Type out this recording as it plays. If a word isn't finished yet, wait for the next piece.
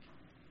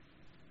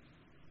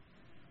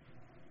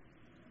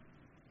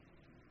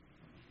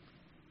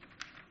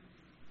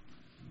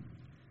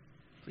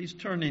Please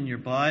turn in your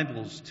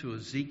Bibles to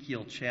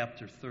Ezekiel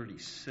chapter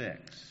 36.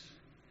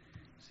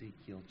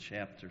 Ezekiel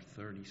chapter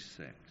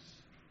 36.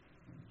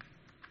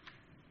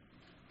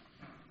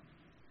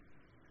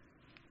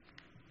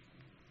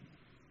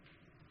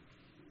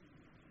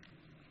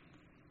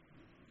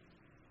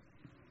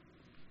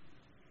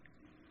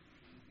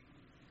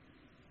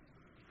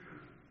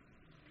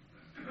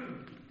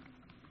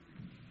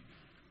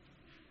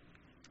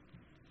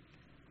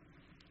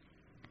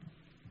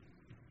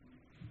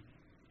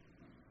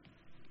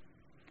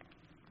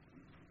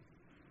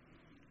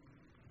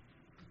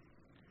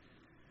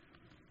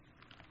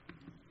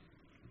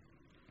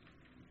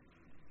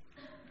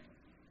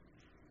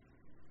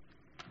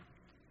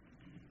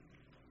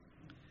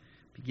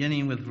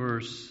 Beginning with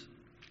verse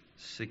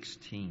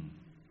 16.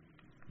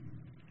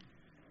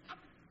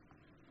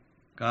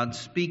 God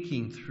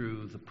speaking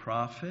through the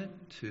prophet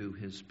to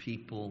his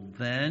people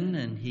then,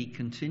 and he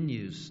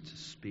continues to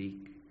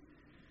speak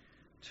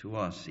to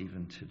us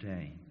even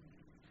today.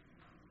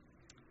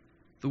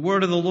 The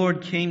word of the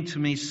Lord came to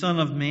me, Son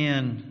of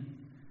man,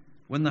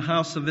 when the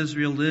house of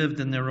Israel lived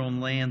in their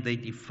own land, they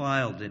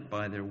defiled it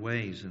by their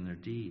ways and their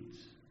deeds.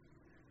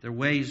 Their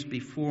ways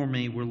before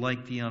me were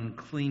like the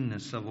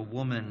uncleanness of a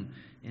woman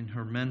in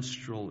her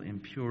menstrual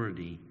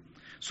impurity.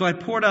 So I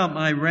poured out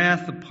my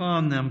wrath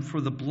upon them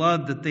for the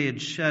blood that they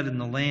had shed in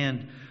the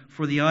land,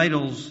 for the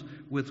idols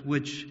with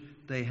which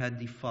they had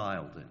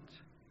defiled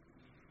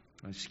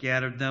it. I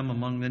scattered them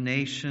among the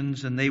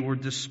nations, and they were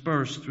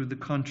dispersed through the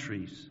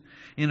countries.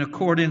 In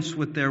accordance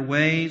with their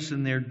ways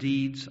and their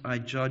deeds, I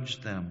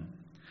judged them.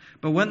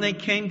 But when they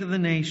came to the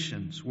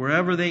nations,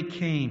 wherever they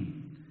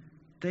came,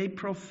 they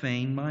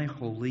profaned my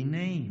holy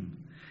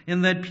name.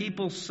 And that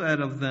people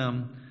said of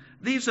them,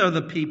 These are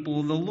the people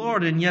of the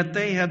Lord, and yet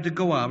they had to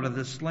go out of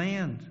this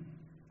land.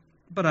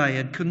 But I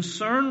had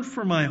concern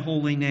for my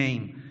holy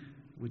name,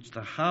 which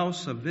the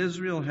house of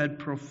Israel had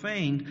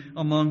profaned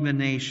among the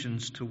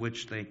nations to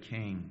which they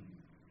came.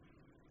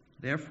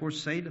 Therefore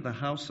say to the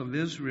house of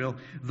Israel,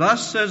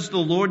 Thus says the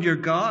Lord your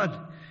God,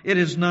 It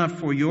is not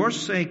for your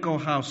sake, O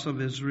house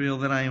of Israel,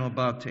 that I am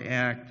about to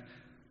act,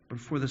 but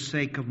for the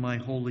sake of my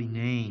holy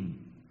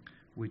name,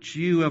 which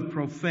you have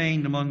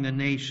profaned among the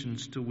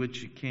nations to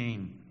which you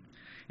came.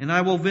 And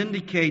I will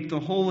vindicate the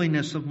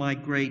holiness of my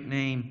great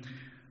name,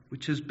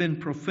 which has been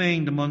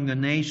profaned among the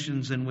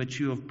nations and which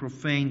you have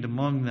profaned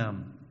among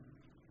them.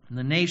 And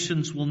the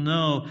nations will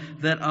know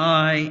that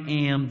I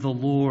am the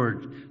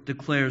Lord,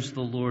 declares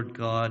the Lord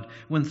God,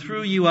 when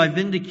through you I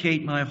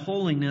vindicate my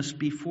holiness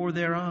before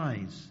their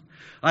eyes.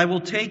 I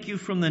will take you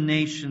from the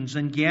nations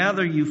and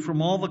gather you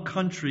from all the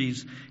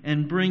countries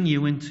and bring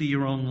you into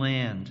your own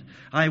land.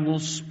 I will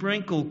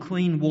sprinkle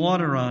clean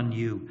water on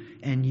you,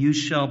 and you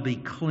shall be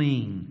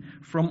clean.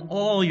 From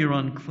all your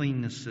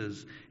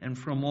uncleannesses and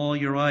from all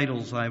your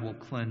idols I will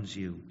cleanse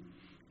you.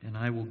 And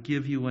I will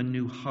give you a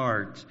new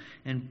heart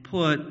and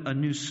put a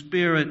new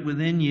spirit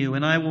within you.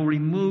 And I will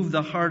remove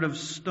the heart of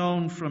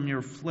stone from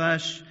your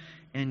flesh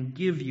and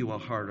give you a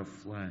heart of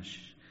flesh.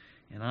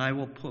 And I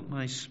will put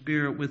my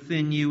spirit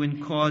within you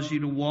and cause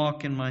you to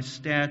walk in my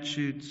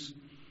statutes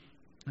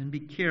and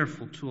be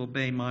careful to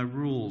obey my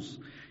rules.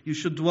 You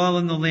shall dwell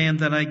in the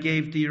land that I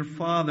gave to your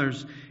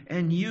fathers,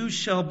 and you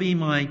shall be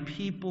my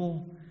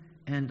people,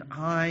 and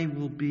I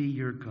will be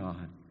your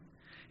God.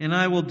 And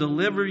I will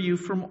deliver you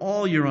from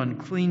all your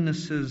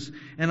uncleannesses,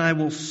 and I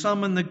will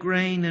summon the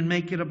grain and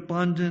make it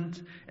abundant,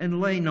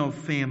 and lay no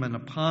famine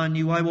upon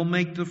you. I will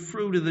make the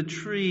fruit of the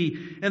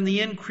tree and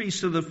the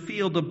increase of the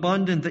field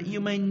abundant, that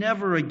you may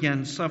never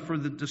again suffer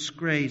the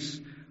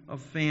disgrace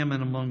of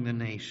famine among the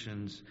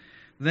nations.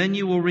 Then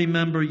you will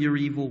remember your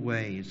evil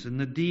ways and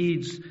the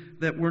deeds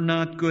that were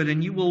not good,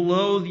 and you will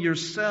loathe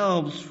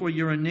yourselves for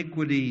your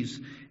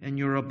iniquities and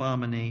your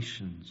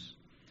abominations.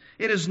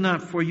 It is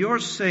not for your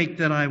sake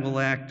that I will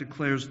act,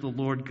 declares the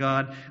Lord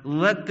God.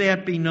 Let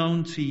that be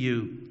known to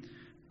you.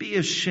 Be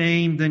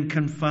ashamed and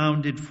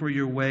confounded for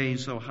your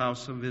ways, O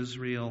house of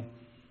Israel.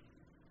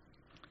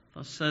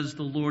 Thus says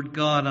the Lord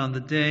God, on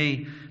the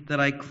day that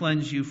I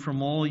cleanse you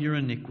from all your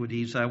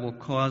iniquities, I will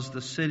cause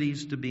the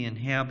cities to be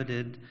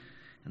inhabited,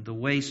 and the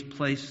waste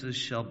places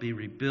shall be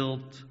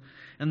rebuilt,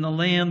 and the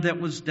land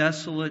that was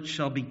desolate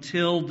shall be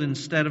tilled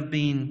instead of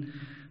being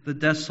the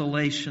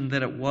desolation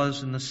that it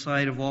was in the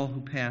sight of all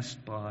who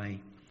passed by.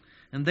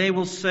 And they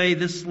will say,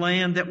 This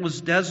land that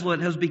was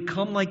desolate has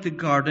become like the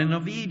Garden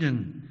of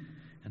Eden,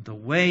 and the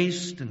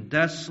waste and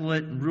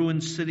desolate and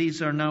ruined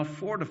cities are now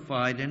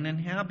fortified and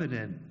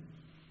inhabited.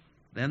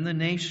 Then the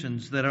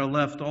nations that are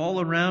left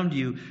all around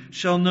you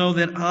shall know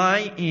that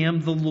I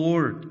am the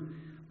Lord.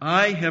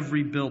 I have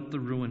rebuilt the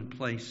ruined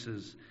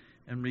places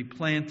and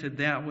replanted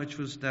that which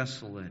was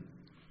desolate.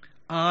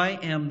 I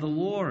am the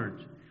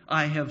Lord.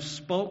 I have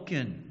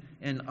spoken,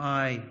 and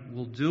I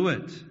will do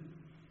it.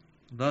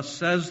 Thus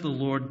says the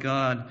Lord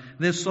God,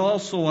 This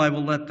also I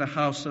will let the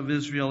house of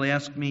Israel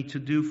ask me to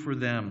do for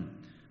them,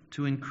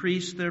 to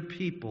increase their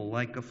people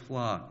like a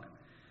flock,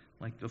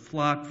 like the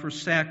flock for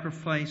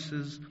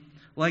sacrifices,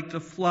 like the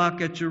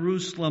flock at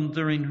Jerusalem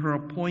during her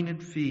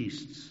appointed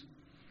feasts.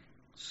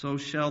 so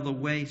shall the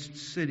waste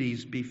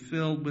cities be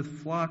filled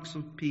with flocks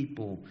of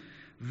people.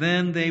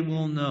 Then they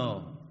will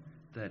know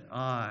that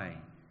I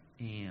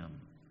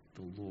am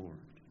the Lord.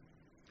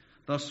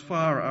 Thus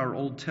far, our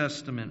Old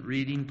Testament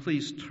reading.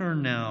 Please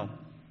turn now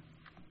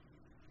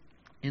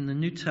in the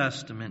New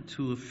Testament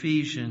to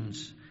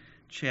Ephesians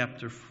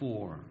chapter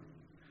 4.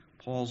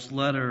 Paul's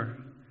letter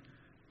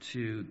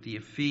to the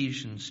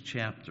Ephesians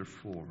chapter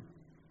 4.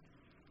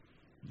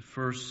 The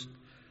first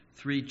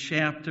 3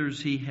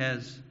 chapters he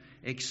has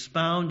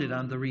expounded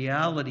on the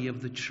reality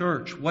of the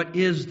church. What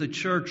is the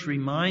church?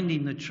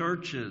 Reminding the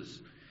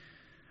churches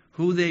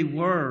who they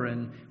were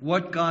and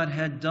what God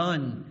had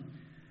done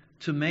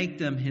to make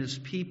them his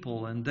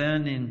people. And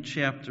then in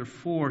chapter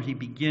 4, he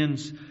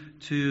begins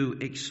to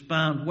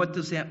expound, what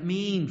does that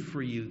mean for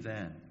you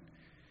then?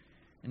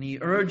 And he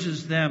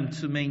urges them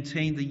to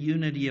maintain the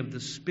unity of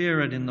the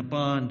Spirit in the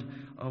bond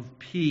of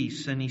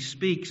peace. And he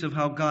speaks of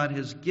how God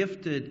has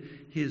gifted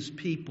his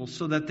people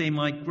so that they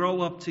might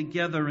grow up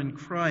together in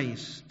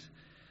Christ.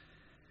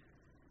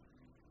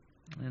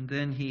 And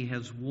then he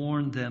has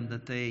warned them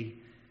that they,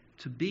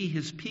 to be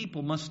his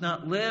people, must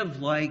not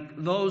live like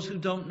those who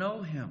don't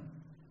know him,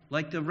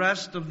 like the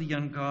rest of the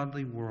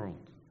ungodly world.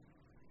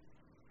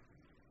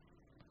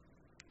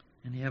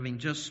 And having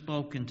just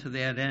spoken to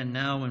that end,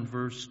 now in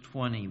verse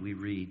 20 we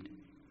read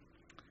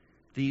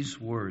these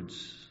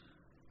words,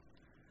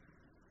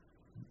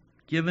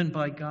 given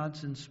by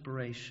God's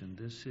inspiration.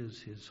 This is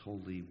his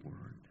holy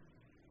word.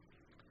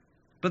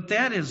 But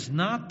that is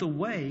not the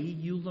way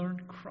you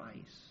learned Christ.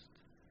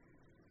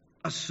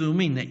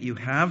 Assuming that you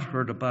have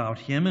heard about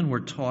him and were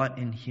taught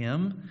in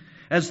him,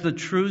 as the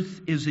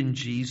truth is in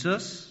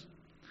Jesus,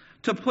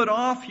 to put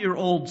off your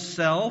old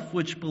self,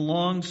 which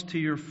belongs to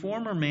your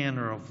former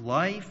manner of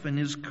life and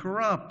is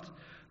corrupt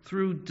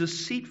through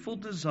deceitful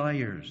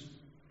desires,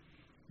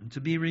 and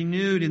to be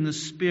renewed in the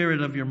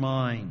spirit of your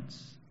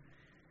minds,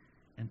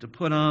 and to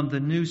put on the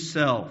new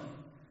self,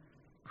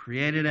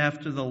 created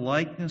after the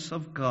likeness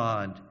of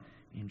God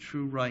in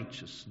true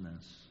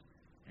righteousness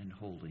and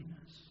holiness.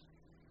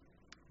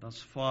 Thus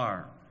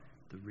far,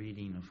 the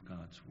reading of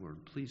God's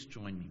word. Please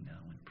join me now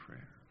in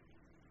prayer.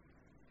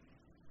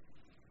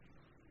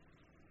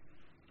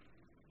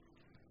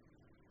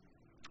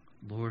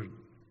 Lord,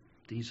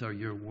 these are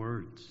your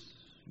words.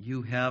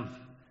 You have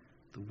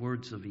the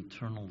words of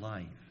eternal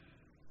life.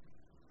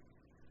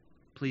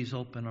 Please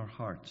open our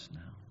hearts now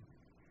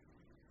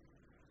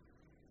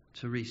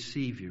to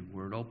receive your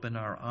word. Open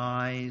our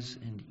eyes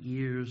and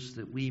ears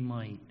that we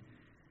might,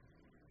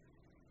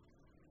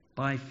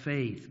 by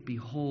faith,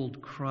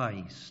 behold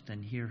Christ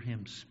and hear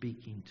him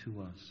speaking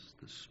to us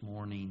this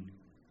morning.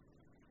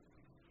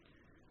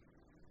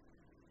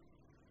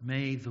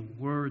 May the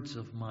words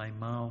of my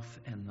mouth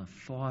and the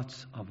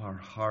thoughts of our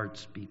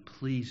hearts be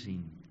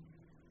pleasing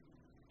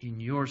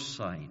in your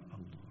sight, O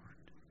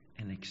Lord,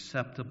 and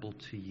acceptable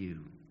to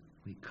you.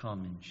 We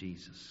come in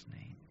Jesus'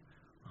 name.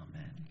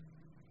 Amen.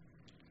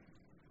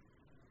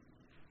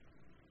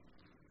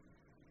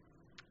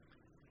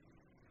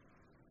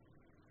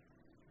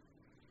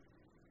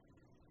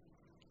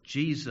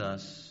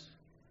 Jesus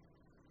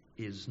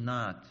is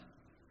not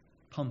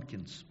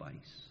pumpkin spice.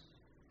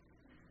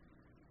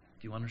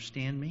 Do you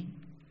understand me?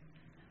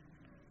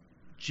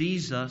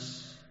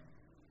 Jesus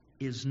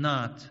is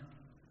not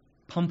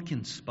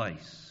pumpkin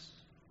spice.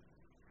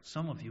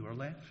 Some of you are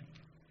laughing.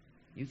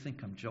 You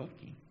think I'm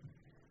joking.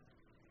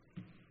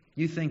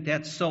 You think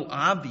that's so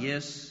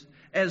obvious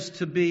as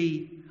to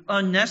be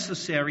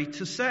unnecessary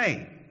to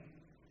say.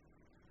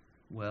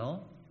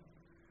 Well,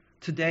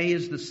 today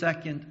is the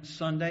second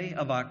Sunday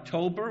of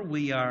October.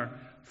 We are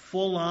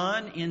full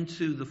on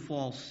into the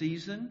fall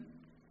season,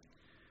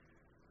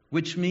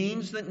 which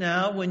means that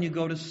now when you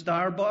go to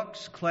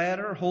Starbucks,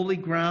 Clatter, Holy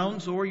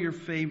Grounds, or your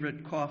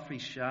favorite coffee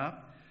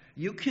shop,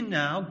 you can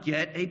now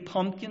get a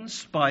pumpkin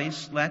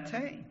spice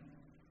latte.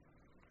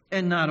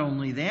 And not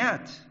only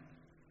that,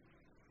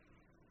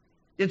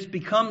 it's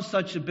become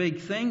such a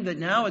big thing that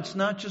now it's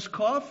not just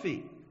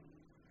coffee.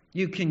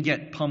 You can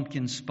get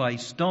pumpkin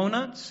spice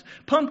donuts,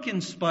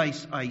 pumpkin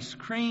spice ice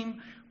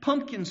cream,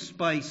 pumpkin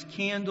spice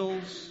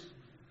candles.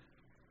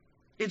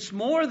 It's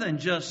more than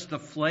just the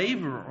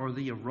flavor or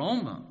the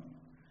aroma.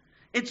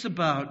 It's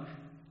about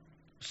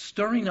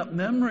stirring up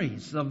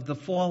memories of the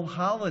fall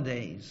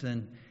holidays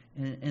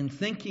and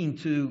thinking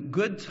to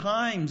good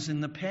times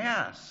in the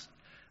past.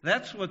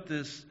 That's what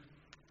this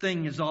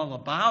thing is all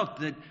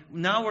about, that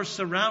now we're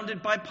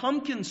surrounded by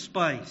pumpkin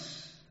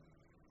spice.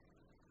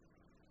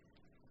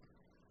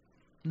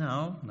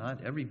 Now,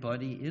 not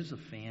everybody is a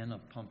fan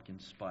of pumpkin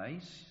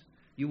spice.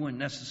 You wouldn't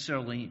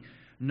necessarily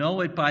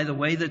know it by the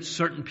way that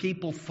certain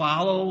people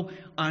follow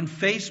on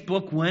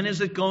Facebook. When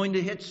is it going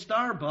to hit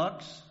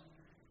Starbucks?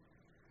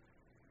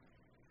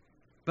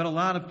 But a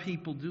lot of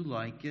people do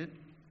like it.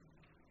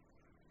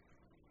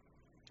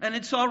 And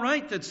it's all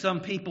right that some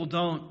people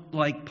don't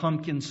like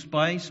pumpkin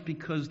spice,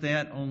 because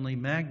that only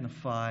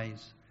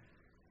magnifies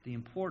the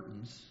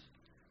importance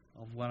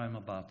of what I'm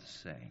about to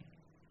say.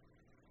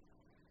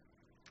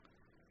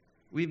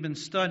 We've been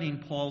studying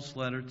Paul's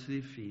letter to the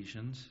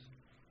Ephesians,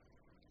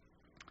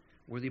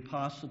 Or the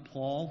Apostle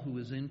Paul, who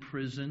is in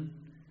prison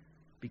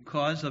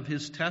because of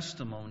his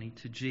testimony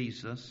to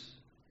Jesus.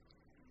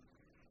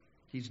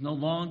 He's no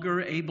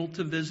longer able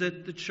to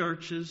visit the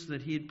churches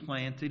that he had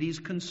planted. He's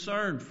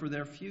concerned for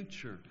their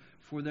future,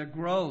 for their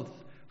growth,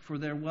 for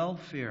their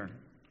welfare.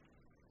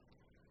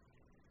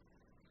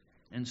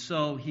 And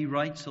so he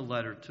writes a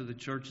letter to the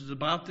churches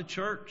about the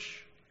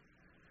church,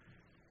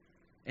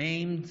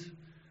 aimed,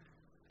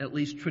 at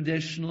least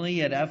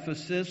traditionally, at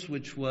Ephesus,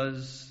 which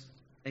was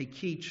a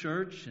key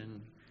church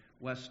in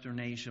Western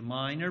Asia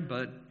Minor,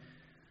 but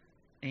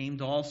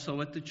aimed also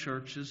at the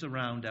churches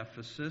around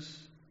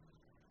Ephesus.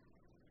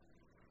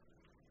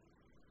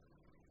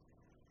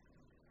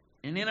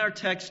 And in our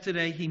text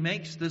today, he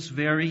makes this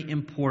very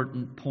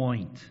important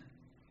point,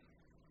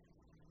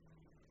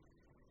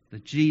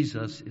 that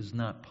Jesus is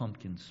not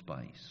pumpkin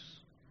spice.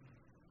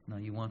 Now,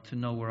 you want to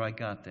know where I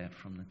got that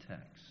from the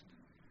text.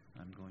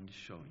 I'm going to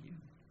show you.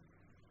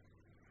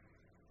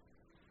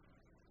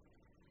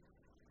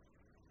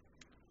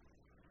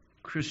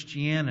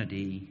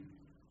 Christianity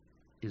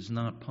is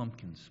not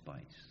pumpkin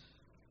spice.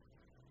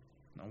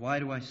 Now, why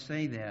do I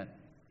say that?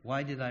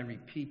 Why did I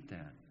repeat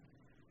that?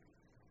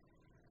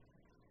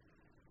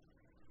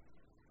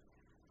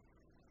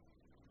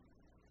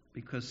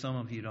 Because some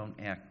of you don't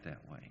act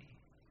that way.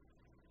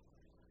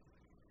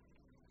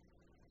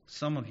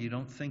 Some of you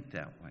don't think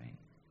that way.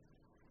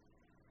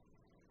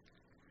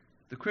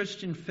 The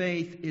Christian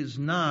faith is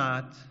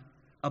not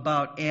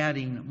about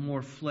adding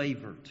more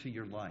flavor to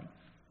your life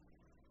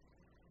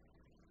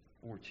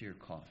or to your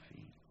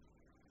coffee.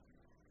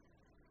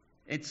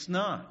 It's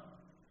not.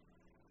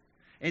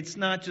 It's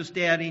not just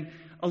adding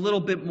a little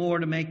bit more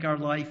to make our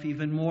life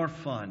even more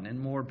fun and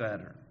more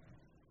better.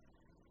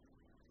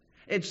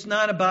 It's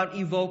not about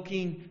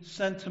evoking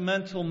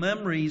sentimental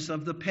memories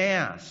of the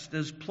past,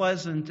 as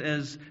pleasant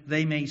as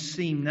they may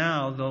seem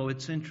now, though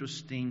it's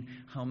interesting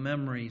how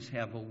memories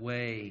have a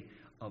way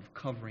of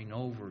covering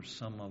over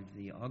some of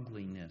the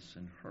ugliness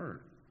and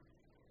hurt.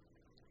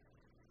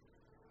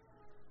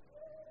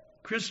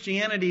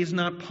 Christianity is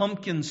not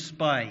pumpkin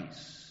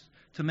spice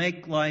to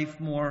make life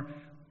more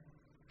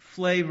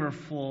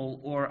flavorful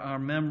or our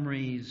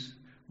memories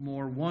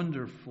more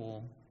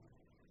wonderful.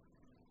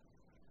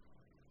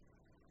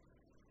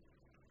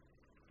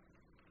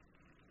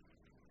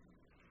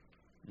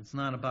 It's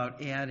not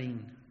about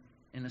adding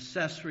an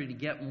accessory to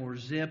get more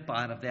zip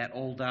out of that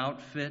old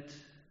outfit.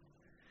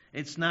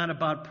 It's not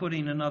about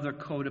putting another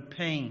coat of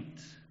paint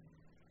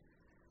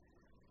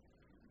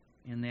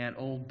in that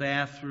old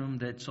bathroom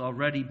that's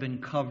already been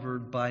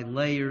covered by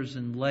layers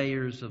and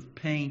layers of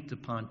paint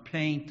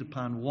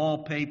upon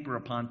wallpaper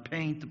upon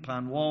paint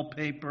upon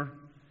wallpaper.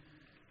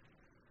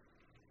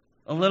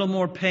 A little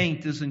more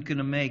paint isn't going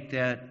to make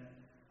that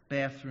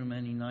bathroom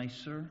any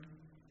nicer.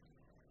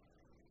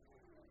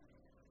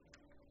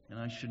 And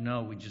I should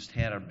know we just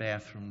had our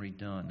bathroom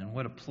redone. And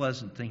what a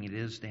pleasant thing it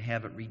is to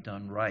have it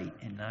redone right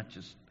and not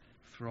just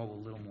throw a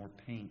little more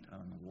paint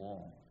on the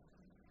wall.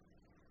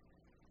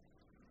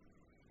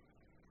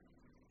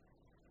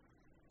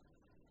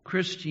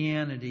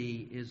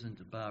 Christianity isn't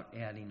about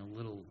adding a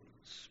little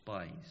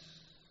spice.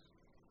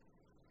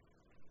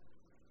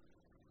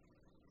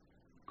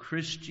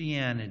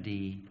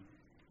 Christianity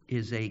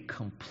is a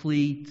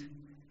complete,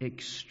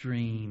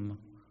 extreme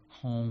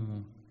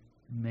home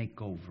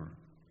makeover.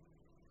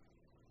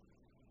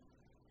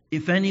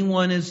 If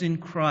anyone is in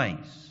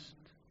Christ,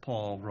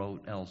 Paul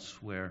wrote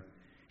elsewhere,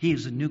 he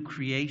is a new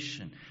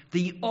creation.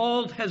 The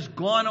old has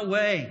gone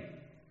away.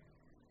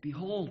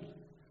 Behold,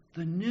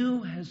 the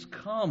new has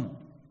come.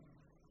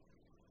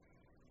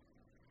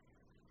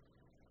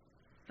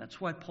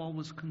 That's why Paul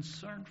was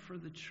concerned for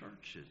the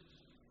churches.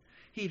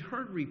 He'd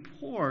heard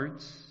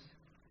reports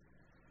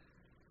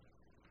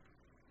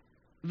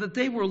that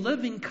they were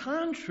living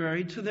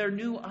contrary to their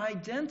new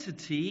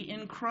identity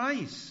in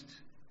Christ.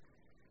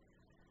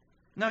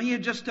 Now, he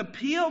had just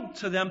appealed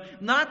to them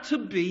not to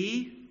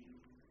be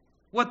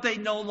what they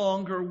no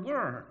longer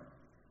were.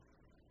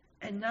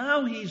 And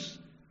now he's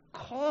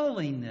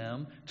calling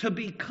them to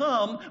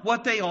become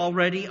what they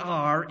already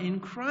are in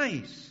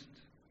Christ.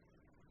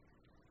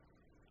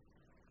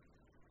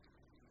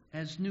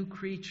 As new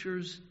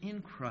creatures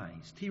in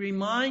Christ. He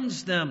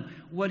reminds them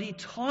what he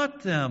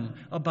taught them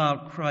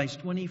about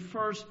Christ when he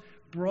first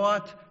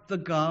brought the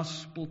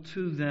gospel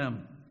to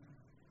them.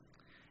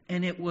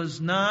 And it was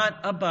not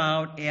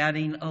about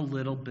adding a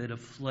little bit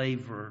of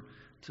flavor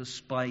to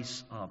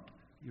spice up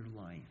your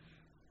life.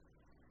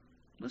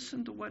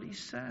 Listen to what he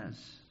says.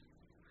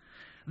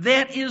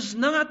 That is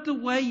not the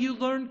way you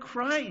learn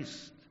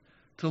Christ,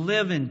 to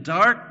live in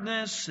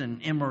darkness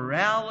and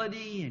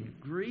immorality and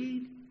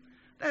greed.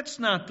 That's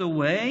not the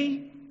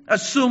way.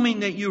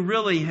 Assuming that you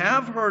really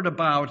have heard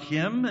about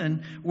him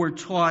and were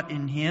taught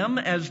in him,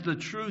 as the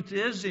truth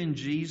is in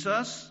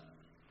Jesus.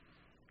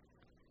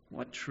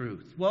 What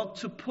truth? Well,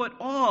 to put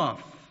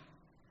off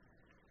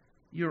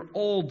your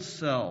old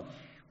self,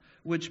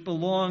 which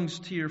belongs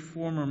to your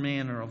former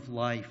manner of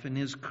life and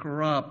is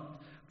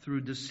corrupt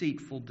through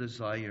deceitful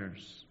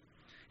desires,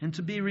 and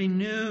to be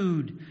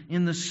renewed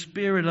in the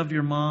spirit of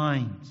your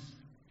minds,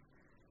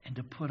 and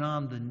to put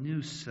on the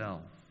new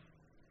self,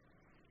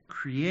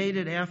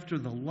 created after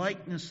the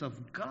likeness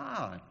of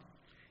God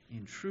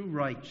in true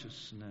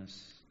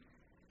righteousness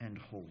and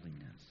holiness.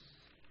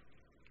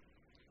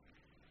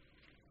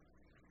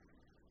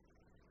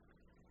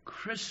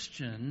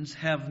 Christians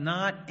have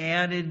not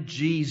added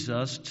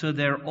Jesus to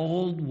their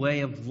old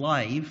way of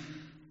life.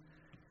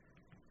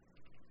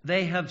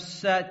 They have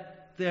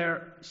set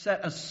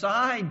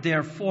aside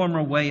their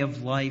former way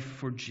of life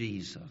for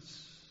Jesus.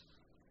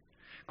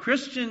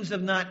 Christians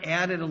have not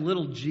added a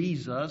little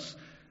Jesus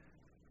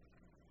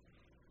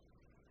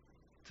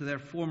to their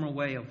former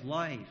way of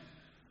life.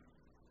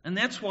 And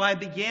that's why I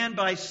began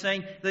by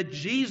saying that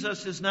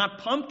Jesus is not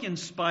pumpkin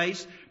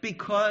spice,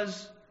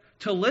 because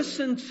to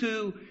listen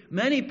to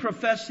many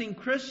professing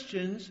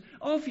Christians,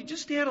 if you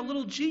just add a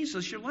little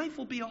Jesus, your life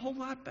will be a whole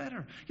lot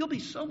better. You'll be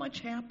so much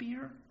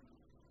happier.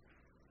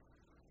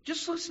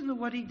 Just listen to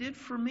what he did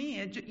for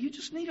me. You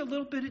just need a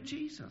little bit of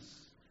Jesus.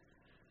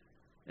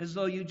 As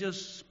though you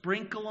just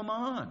sprinkle them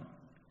on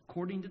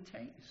according to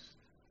taste.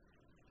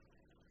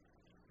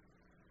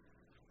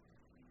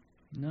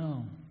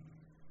 No,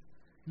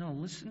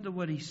 listen to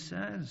what he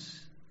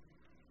says.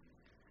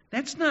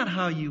 That's not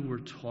how you were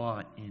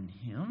taught in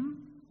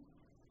him.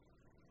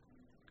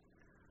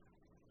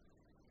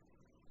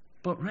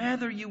 But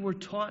rather you were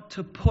taught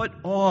to put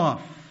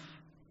off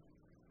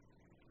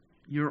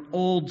your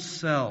old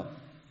self,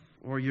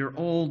 or your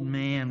old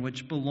man,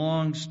 which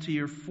belongs to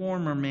your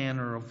former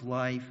manner of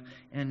life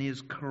and is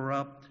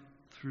corrupt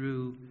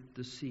through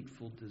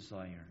deceitful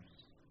desires.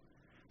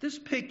 This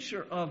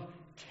picture of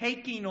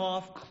taking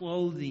off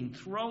clothing,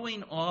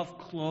 throwing off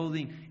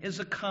clothing, is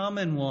a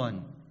common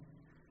one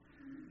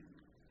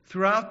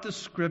throughout the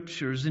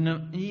Scriptures.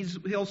 And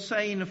he'll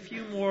say in a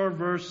few more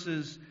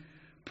verses,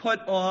 put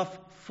off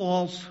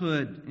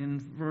falsehood in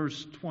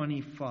verse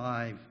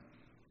 25.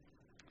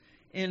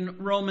 In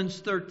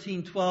Romans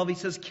 13:12, he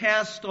says,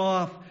 cast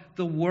off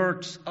the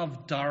works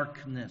of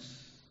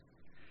darkness.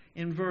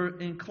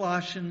 In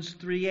Colossians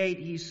 3:8,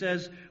 he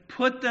says,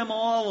 put them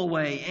all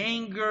away.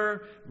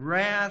 Anger,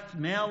 wrath,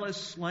 malice,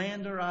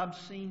 slander,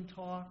 obscene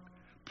talk.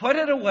 Put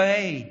it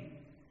away.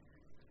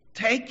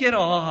 Take it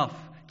off.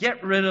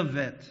 Get rid of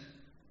it.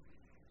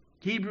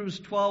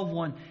 Hebrews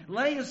 12:1,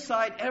 lay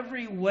aside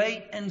every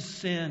weight and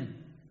sin.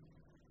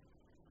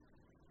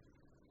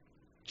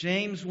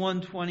 James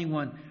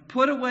 1:21,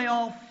 put away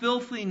all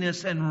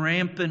filthiness and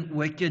rampant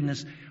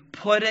wickedness.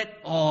 Put it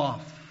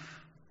off.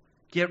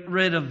 Get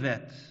rid of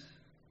it.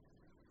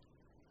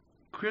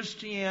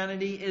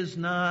 Christianity is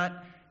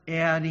not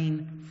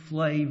adding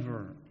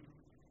flavor.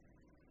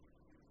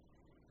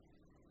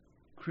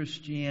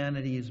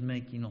 Christianity is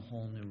making a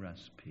whole new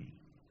recipe.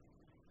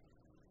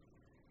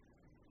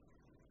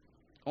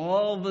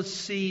 All the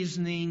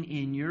seasoning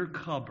in your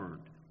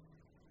cupboard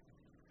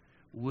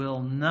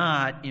will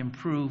not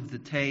improve the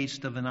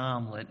taste of an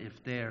omelet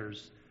if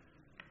there's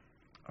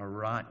a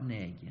rotten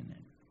egg in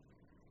it.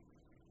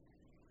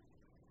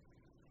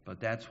 But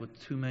that's what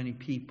too many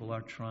people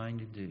are trying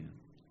to do.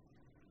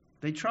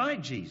 They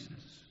tried Jesus.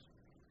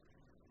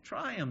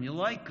 Try him, you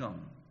like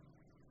him.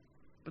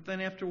 But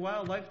then after a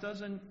while, life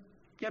doesn't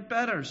get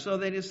better. So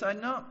they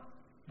decide, no,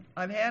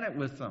 I've had it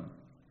with them.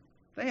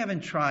 They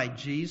haven't tried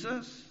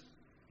Jesus.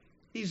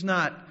 He's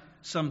not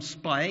some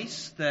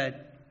spice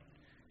that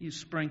you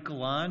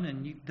sprinkle on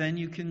and then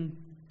you can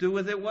do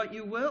with it what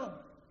you will.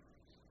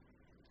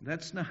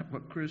 That's not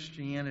what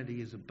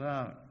Christianity is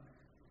about.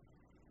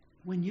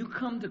 When you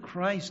come to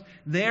Christ,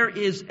 there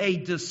is a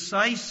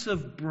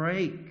decisive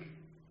break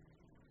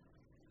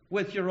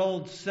with your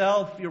old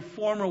self, your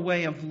former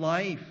way of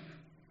life.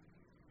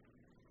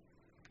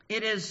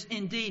 It is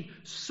indeed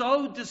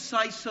so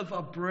decisive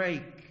a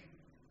break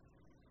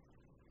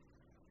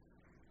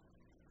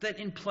that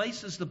in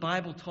places the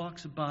Bible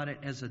talks about it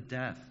as a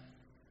death,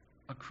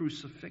 a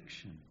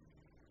crucifixion.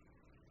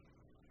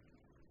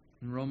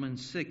 In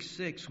Romans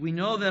 6:6, we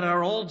know that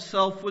our old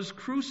self was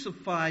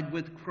crucified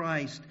with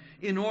Christ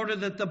in order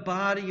that the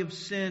body of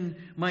sin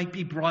might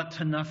be brought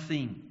to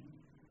nothing.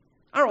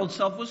 Our old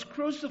self was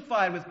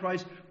crucified with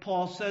Christ.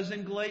 Paul says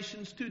in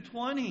Galatians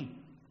 2:20,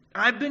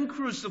 I've been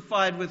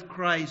crucified with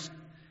Christ,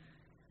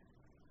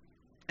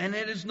 and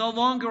it is no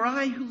longer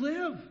I who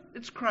live.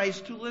 It's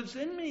Christ who lives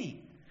in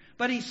me.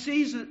 But he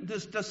sees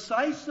this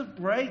decisive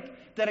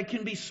break that it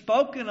can be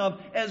spoken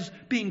of as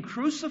being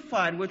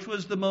crucified, which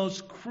was the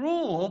most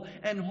cruel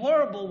and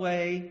horrible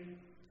way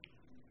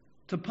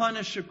to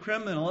punish a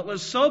criminal. It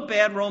was so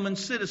bad Roman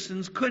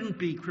citizens couldn't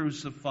be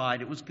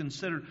crucified. It was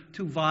considered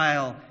too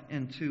vile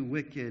and too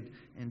wicked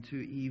and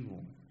too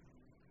evil.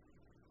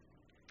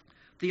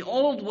 The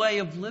old way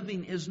of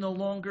living is no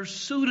longer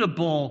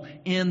suitable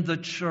in the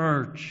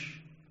church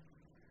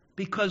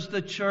because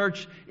the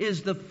church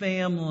is the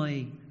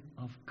family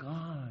of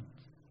God.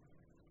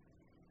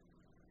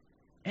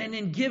 And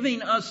in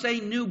giving us a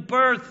new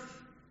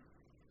birth,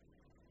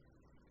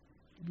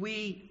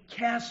 we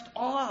cast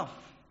off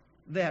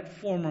that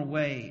former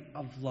way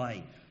of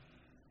life.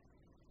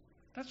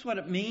 That's what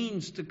it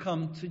means to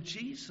come to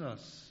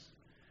Jesus.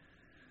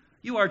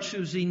 You are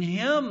choosing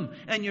Him,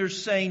 and you're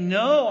saying,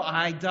 no,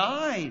 I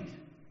died.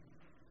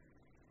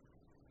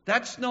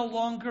 That's no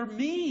longer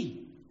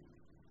me.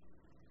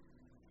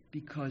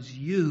 Because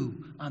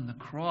you on the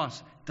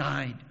cross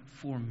died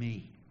for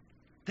me.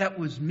 That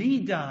was me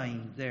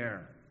dying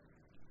there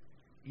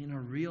in a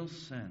real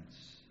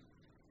sense.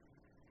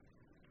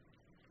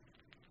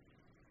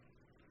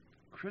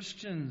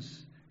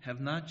 Christians have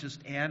not just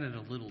added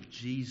a little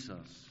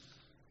Jesus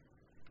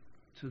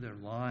to their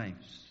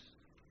lives,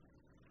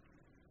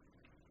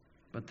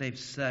 but they've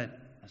set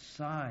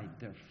aside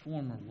their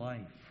former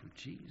life for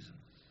Jesus.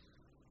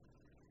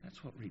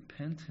 That's what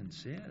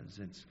repentance is.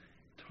 It's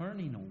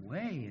turning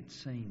away, it's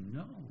saying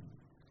no,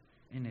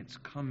 and it's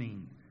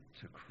coming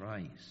to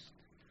Christ.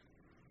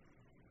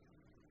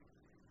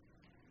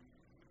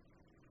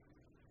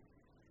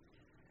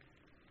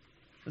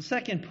 The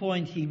second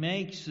point he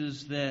makes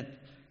is that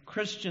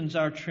Christians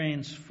are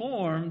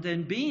transformed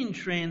and being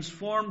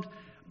transformed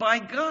by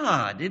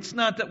God. It's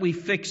not that we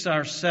fix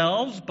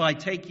ourselves by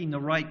taking the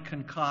right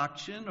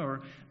concoction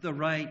or the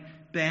right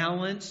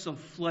balance of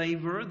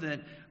flavor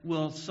that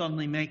will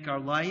suddenly make our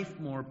life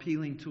more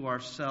appealing to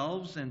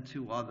ourselves and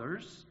to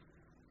others.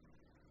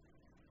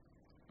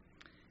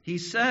 He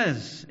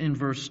says in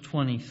verse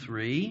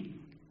 23,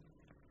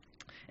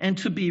 and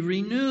to be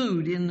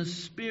renewed in the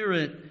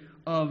spirit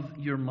of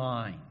your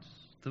minds.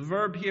 The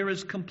verb here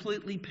is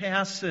completely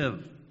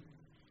passive.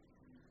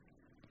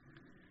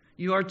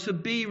 You are to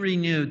be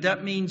renewed.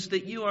 That means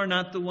that you are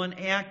not the one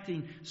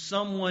acting.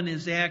 Someone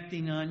is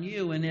acting on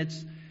you, and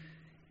it's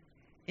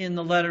in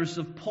the letters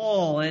of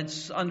Paul,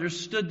 it's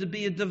understood to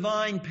be a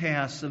divine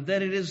passive,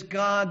 that it is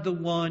God the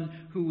one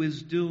who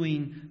is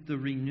doing the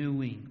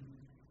renewing.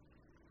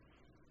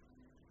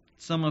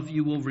 Some of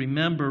you will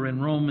remember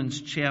in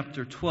Romans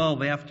chapter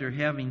 12, after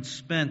having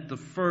spent the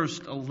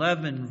first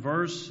 11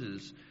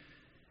 verses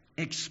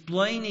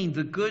explaining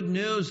the good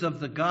news of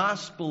the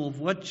gospel of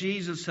what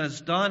Jesus has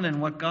done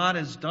and what God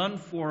has done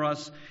for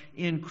us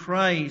in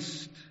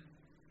Christ,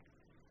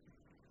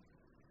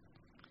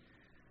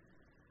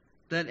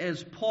 that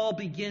as Paul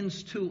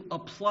begins to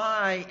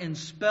apply and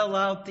spell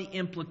out the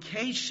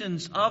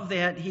implications of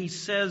that, he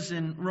says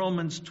in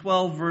Romans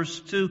 12,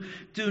 verse 2,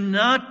 do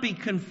not be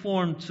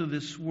conformed to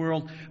this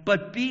world,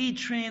 but be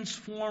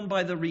transformed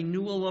by the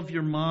renewal of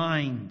your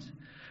mind,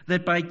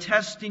 that by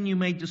testing you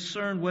may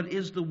discern what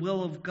is the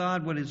will of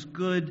God, what is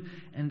good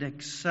and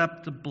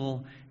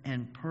acceptable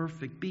and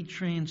perfect. Be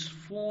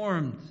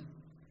transformed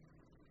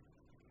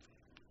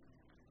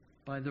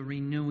by the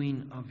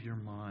renewing of your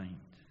mind.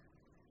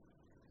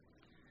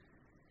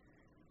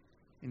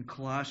 In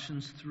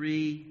Colossians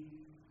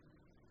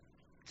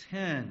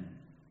 3:10,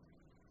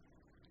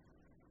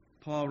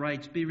 Paul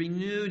writes, be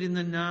renewed in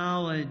the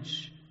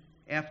knowledge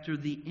after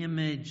the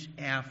image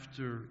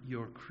after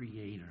your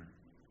Creator.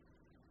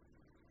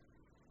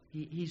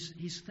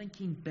 He's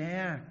thinking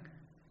back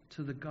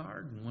to the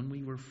garden when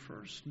we were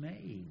first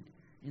made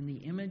in the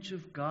image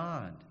of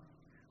God.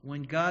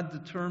 When God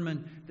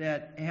determined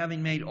that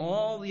having made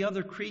all the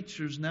other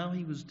creatures, now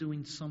He was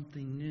doing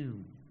something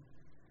new.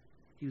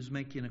 He was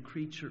making a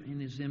creature in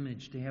His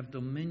image to have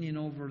dominion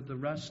over the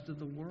rest of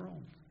the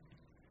world.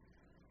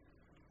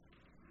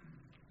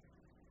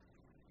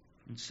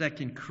 In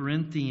 2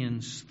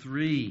 Corinthians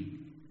 3,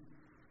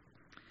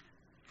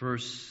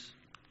 verse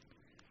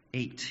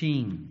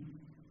 18,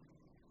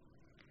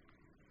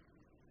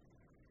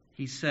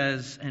 he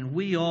says, and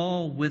we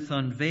all with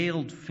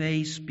unveiled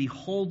face,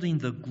 beholding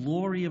the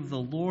glory of the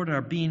Lord,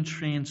 are being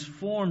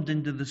transformed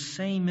into the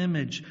same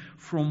image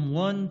from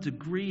one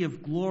degree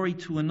of glory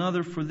to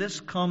another, for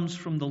this comes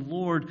from the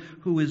Lord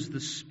who is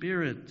the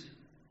Spirit.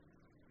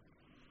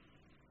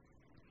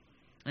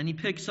 And he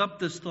picks up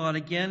this thought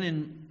again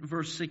in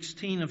verse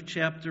 16 of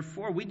chapter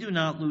 4. We do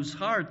not lose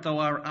heart, though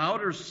our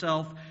outer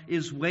self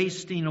is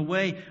wasting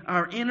away.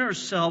 Our inner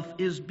self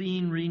is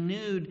being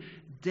renewed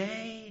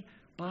day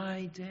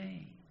by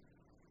day.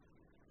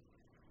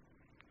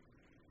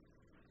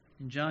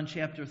 In John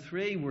chapter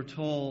 3, we're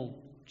told,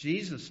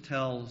 Jesus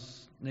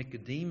tells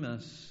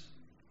Nicodemus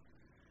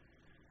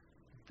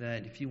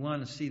that if you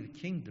want to see the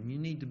kingdom, you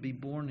need to be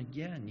born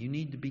again. You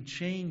need to be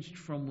changed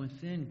from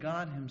within.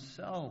 God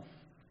Himself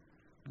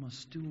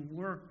must do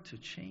work to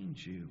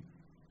change you.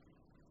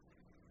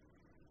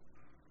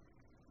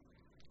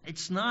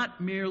 It's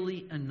not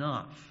merely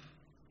enough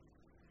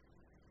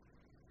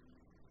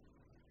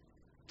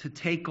to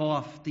take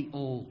off the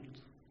old,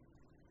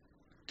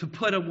 to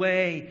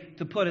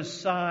put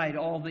aside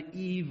all the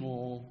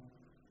evil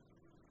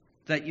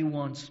that you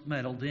once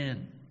meddled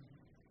in.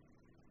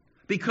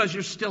 Because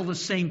you're still the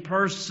same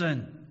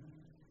person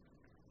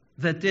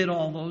that did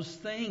all those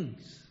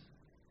things.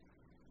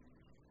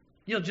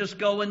 You'll just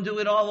go and do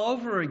it all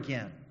over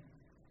again.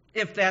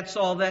 If that's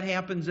all that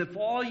happens, if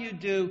all you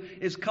do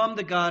is come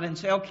to God and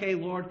say, okay,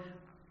 Lord,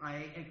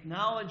 I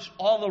acknowledge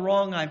all the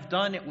wrong I've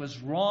done. It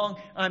was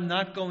wrong. I'm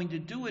not going to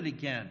do it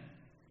again.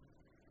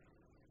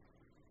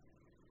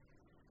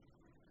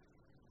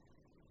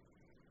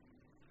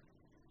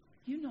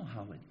 You know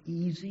how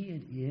easy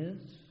it is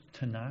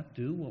to not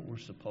do what we're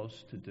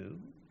supposed to do.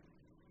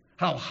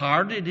 How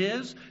hard it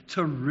is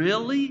to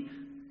really,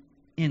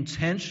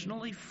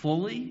 intentionally,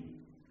 fully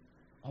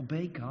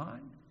obey God?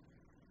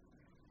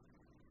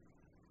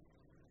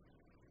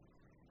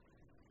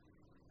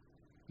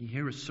 You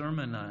hear a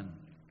sermon on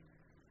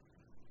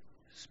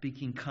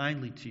speaking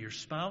kindly to your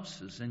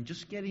spouses, and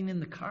just getting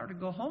in the car to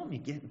go home, you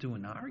get into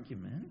an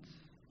argument.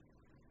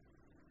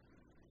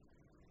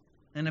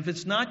 And if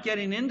it's not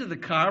getting into the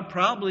car,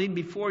 probably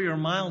before you're a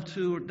mile or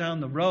two down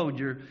the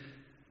road,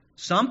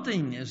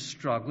 something is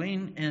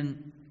struggling.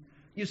 And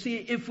you see,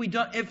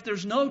 if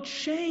there's no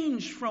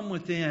change from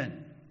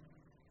within,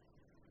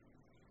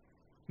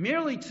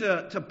 merely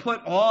to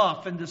put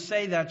off and to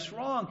say that's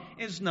wrong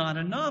is not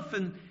enough.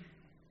 And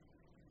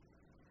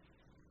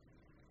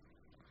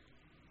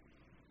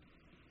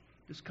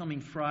this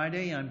coming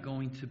Friday, I'm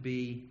going to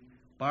be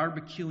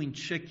barbecuing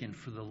chicken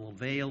for the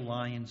LaVale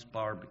Lions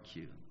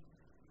Barbecue.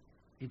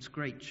 It's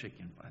great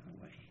chicken, by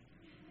the way.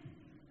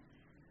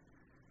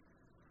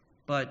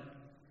 But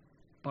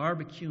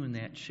barbecuing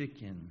that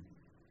chicken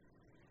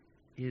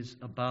is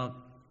about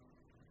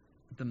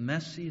the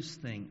messiest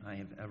thing I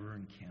have ever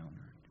encountered.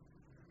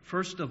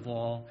 First of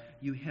all,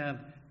 you have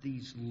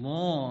these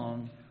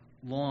long,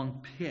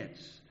 long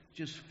pits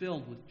just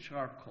filled with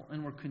charcoal,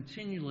 and we're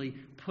continually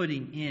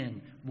putting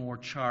in more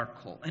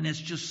charcoal, and it's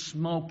just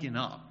smoking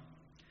up.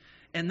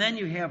 And then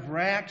you have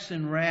racks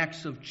and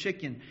racks of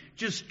chicken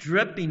just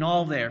dripping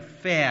all their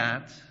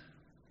fat,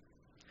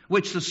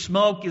 which the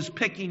smoke is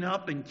picking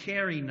up and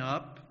carrying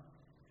up,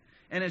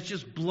 and it's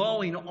just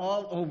blowing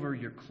all over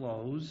your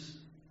clothes.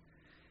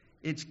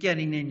 It's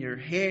getting in your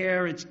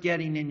hair, it's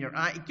getting in your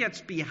eye, it gets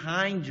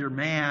behind your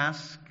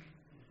mask,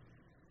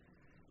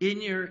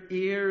 in your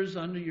ears,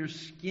 under your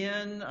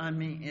skin. I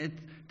mean, it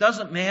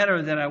doesn't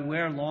matter that I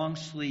wear long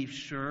sleeve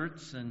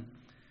shirts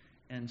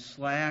and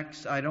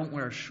slacks. I don't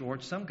wear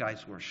shorts. Some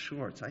guys wear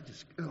shorts. I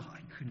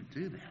couldn't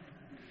do that.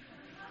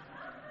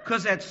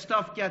 Because that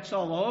stuff gets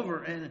all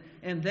over.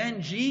 And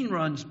then Gene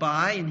runs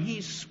by and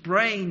he's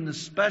spraying the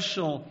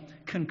special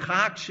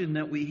concoction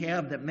that we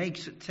have that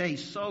makes it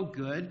taste so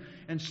good.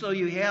 And so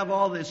you have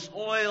all this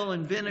oil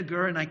and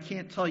vinegar, and I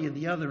can't tell you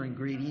the other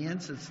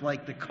ingredients. It's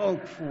like the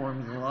Coke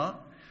formula.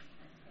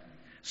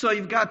 So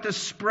you've got the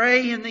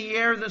spray in the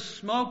air, the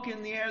smoke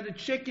in the air, the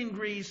chicken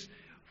grease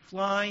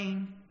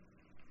flying.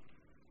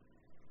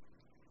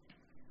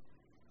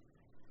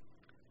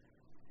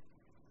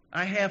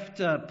 I have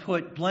to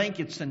put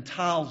blankets and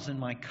towels in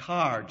my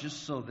car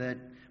just so that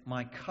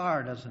my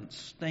car doesn't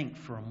stink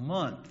for a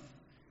month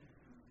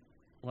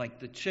like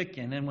the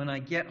chicken. And when I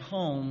get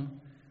home,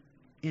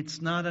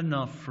 it's not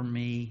enough for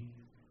me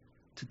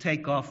to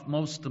take off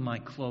most of my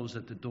clothes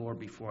at the door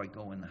before I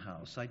go in the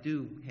house. I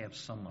do have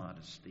some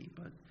modesty,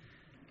 but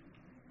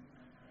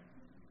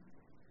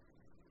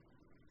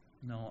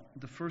no,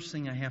 the first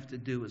thing I have to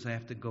do is I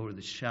have to go to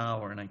the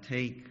shower, and I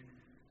take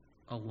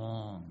a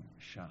long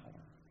shower.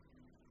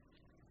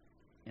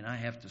 And I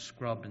have to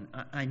scrub, and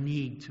I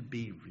need to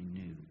be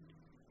renewed.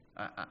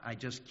 I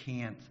just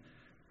can't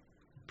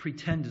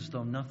pretend as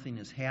though nothing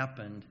has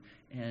happened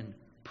and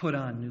put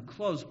on new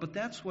clothes. But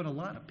that's what a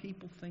lot of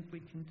people think we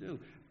can do.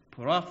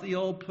 Put off the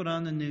old, put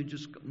on the new.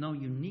 No,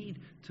 you need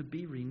to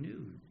be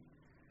renewed.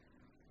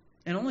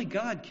 And only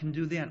God can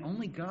do that.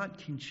 Only God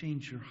can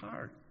change your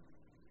heart.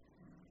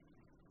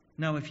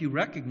 Now, if you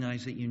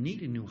recognize that you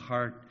need a new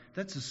heart,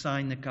 that's a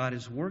sign that God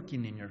is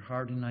working in your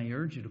heart, and I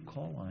urge you to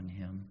call on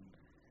Him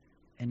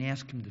and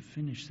ask Him to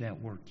finish that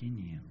work in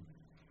you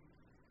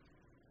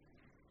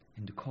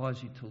and to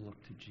cause you to look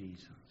to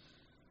Jesus.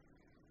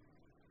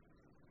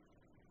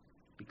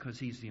 Because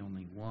He's the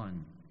only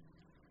one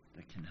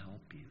that can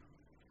help you.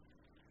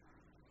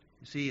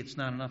 You see, it's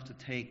not enough to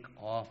take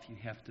off. You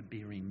have to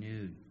be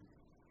renewed.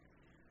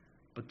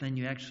 But then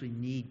you actually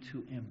need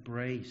to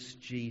embrace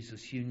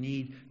Jesus. You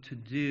need to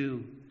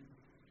do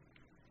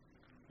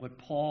what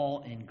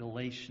Paul in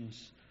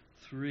Galatians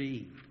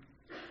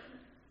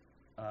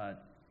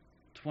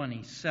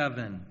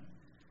 3:27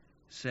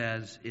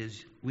 says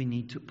is we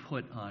need to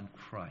put on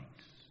Christ.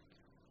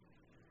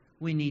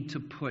 We need to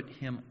put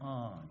Him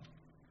on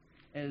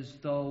as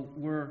though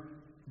we're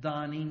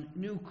donning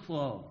new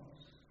clothes.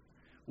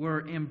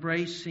 We're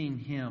embracing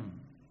Him.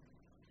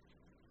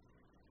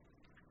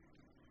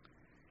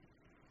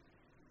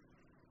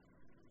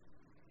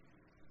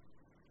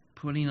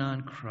 Putting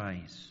on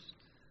Christ.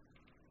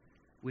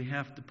 We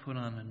have to put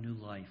on a new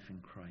life in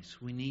Christ.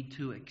 We need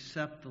to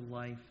accept the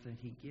life that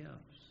He gives.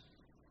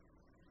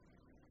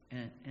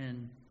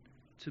 And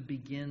to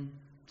begin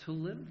to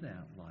live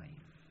that life.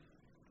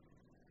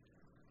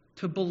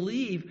 To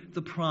believe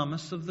the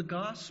promise of the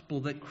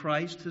gospel that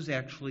Christ has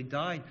actually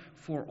died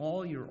for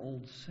all your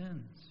old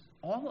sins.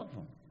 All of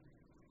them.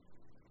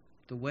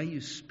 The way you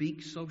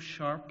speak so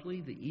sharply,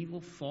 the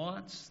evil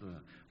thoughts,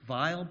 the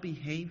vile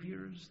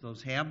behaviors,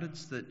 those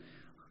habits that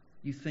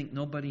you think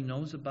nobody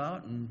knows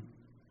about, and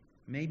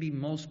maybe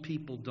most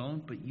people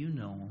don't, but you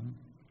know them.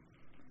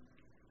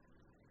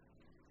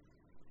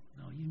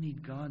 No, you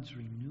need God's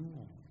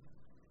renewal.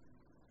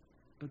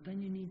 But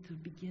then you need to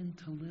begin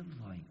to live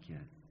like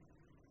it.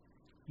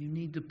 You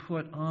need to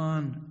put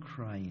on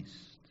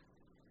Christ.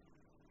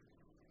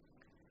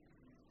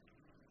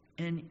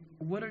 And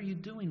what are you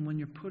doing when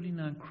you're putting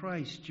on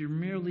Christ? You're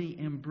merely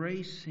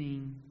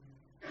embracing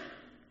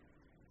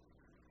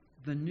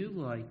the new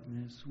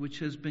likeness, which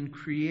has been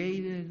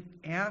created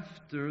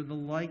after the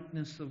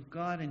likeness of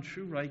God in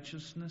true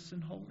righteousness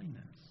and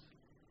holiness.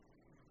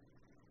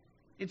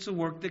 It's a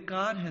work that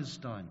God has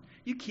done.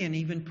 You can't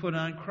even put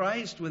on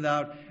Christ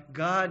without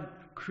God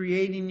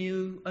creating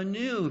you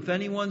anew. If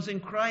anyone's in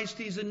Christ,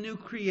 he's a new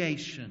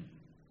creation.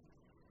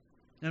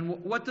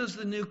 And what does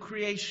the new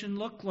creation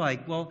look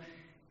like? Well,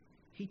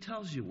 he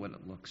tells you what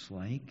it looks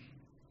like.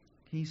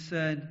 He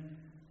said,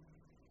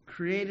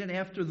 created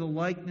after the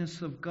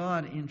likeness of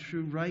God in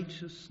true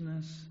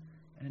righteousness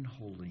and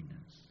holiness.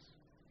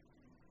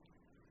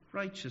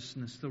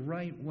 Righteousness, the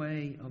right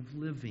way of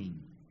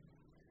living.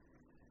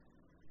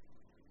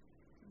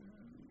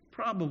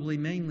 Probably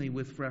mainly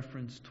with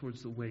reference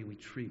towards the way we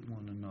treat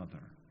one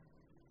another.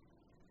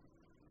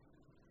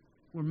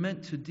 We're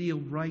meant to deal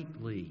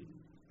rightly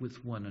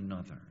with one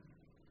another.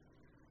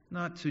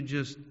 Not to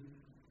just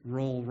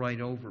roll right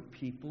over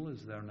people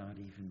as they're not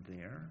even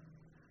there.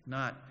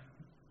 Not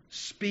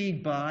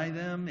speed by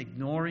them,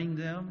 ignoring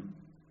them,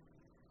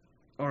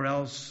 or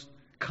else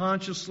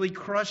consciously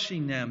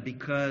crushing them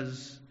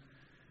because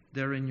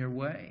they're in your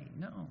way.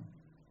 No.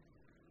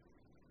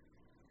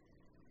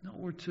 No,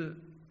 we're to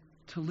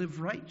live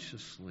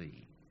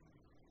righteously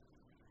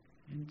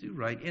and do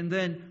right. And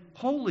then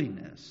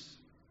holiness.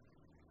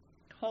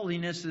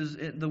 Holiness is,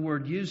 the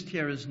word used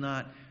here is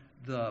not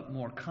the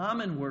more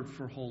common word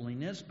for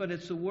holiness, but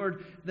it's a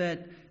word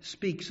that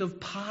speaks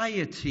of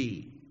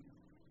piety.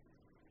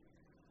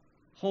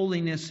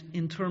 Holiness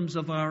in terms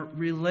of our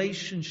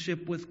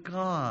relationship with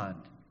God.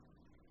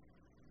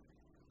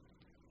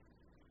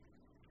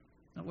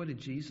 Now, what did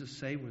Jesus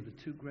say were the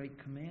two great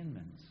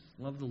commandments?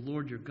 Love the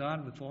Lord your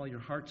God with all your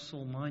heart,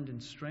 soul, mind,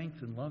 and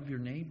strength, and love your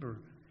neighbor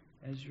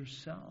as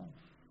yourself.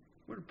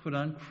 We're to put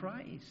on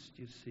Christ,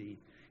 you see.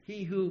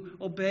 He who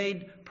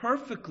obeyed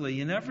perfectly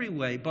in every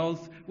way,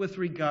 both with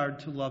regard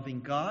to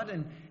loving God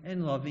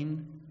and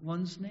loving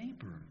one's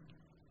neighbor.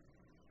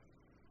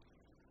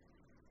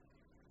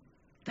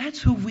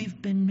 That's who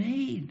we've been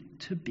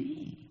made to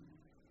be.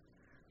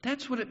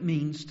 That's what it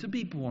means to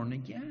be born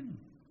again.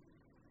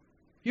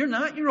 You're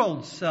not your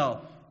old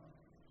self.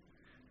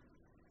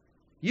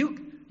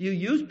 You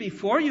used,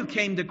 before you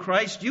came to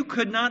Christ, you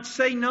could not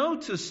say no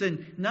to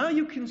sin. Now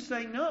you can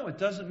say no. It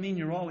doesn't mean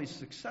you're always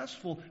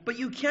successful, but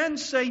you can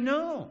say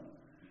no.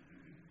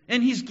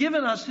 And He's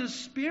given us His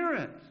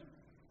Spirit.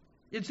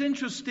 It's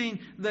interesting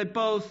that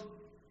both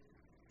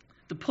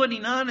the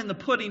putting on and the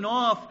putting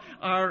off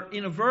are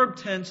in a verb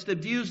tense that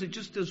views it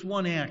just as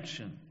one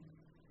action.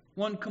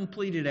 One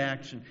completed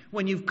action.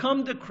 When you've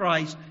come to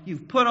Christ,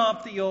 you've put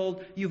off the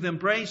old, you've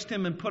embraced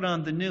Him and put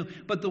on the new.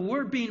 But the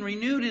word being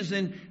renewed is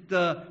in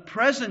the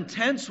present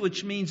tense,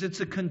 which means it's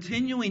a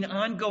continuing,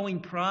 ongoing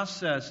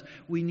process.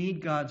 We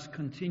need God's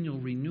continual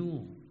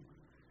renewal.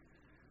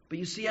 But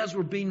you see, as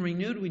we're being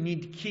renewed, we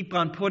need to keep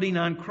on putting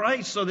on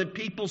Christ so that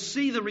people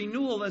see the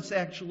renewal that's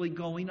actually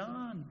going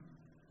on.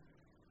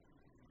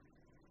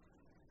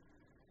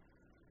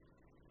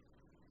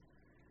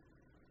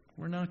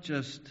 We're not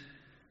just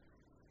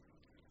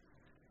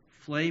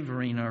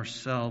flavoring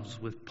ourselves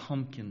with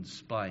pumpkin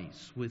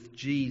spice, with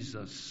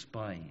Jesus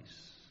spice.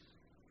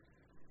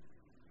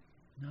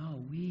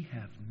 No, we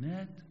have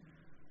met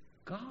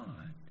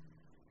God.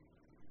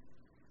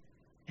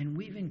 And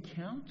we've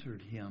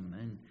encountered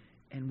Him,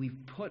 and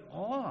we've put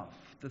off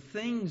the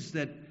things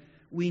that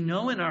we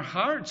know in our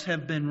hearts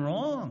have been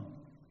wrong.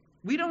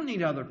 We don't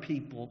need other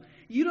people.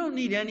 You don't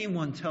need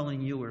anyone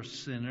telling you you're a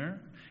sinner.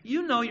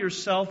 You know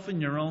yourself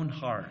in your own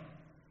heart.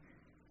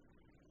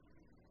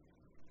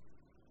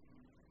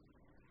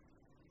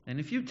 And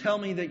if you tell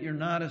me that you're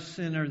not a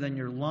sinner, then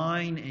you're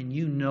lying, and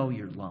you know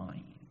you're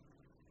lying.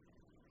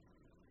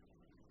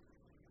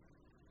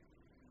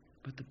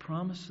 But the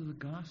promise of the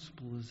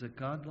gospel is that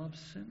God loves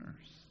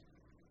sinners.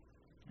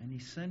 And He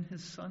sent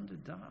His Son to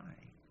die.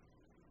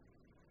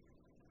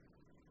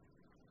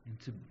 And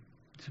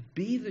to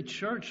be the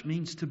church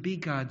means to be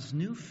God's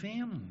new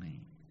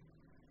family.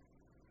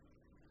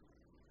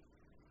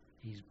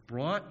 He's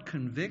brought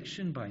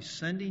conviction by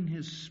sending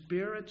His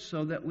Spirit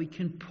so that we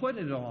can put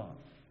it off.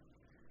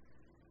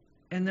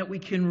 And that we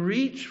can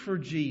reach for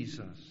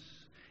Jesus.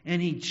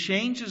 And He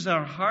changes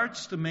our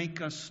hearts to make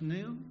us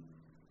new.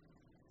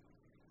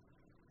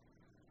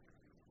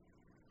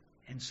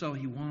 And so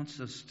He wants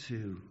us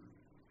to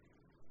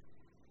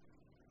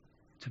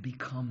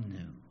become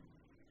new.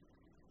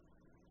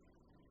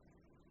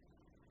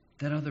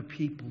 That other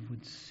people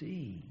would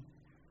see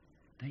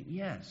that,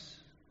 yes,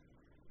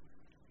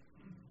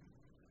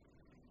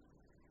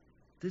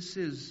 this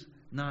is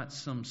not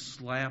some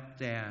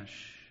slapdash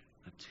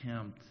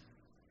attempt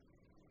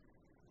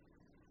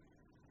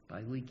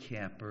by Lee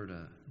Capper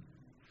to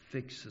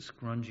fix a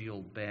scrungy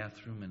old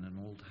bathroom in an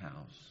old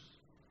house.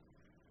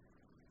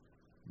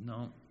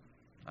 No,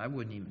 I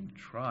wouldn't even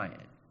try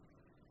it.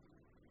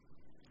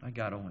 I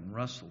got Owen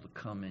Russell to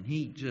come in.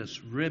 He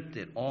just ripped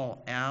it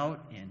all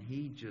out, and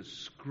he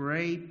just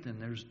scraped,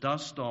 and there's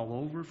dust all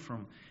over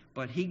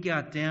but he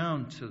got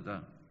down to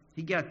the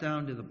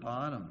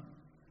bottom,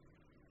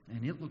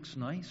 and it looks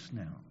nice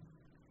now.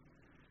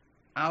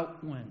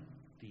 Out went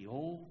the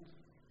old,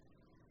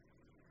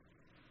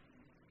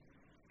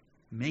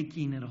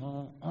 making it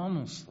all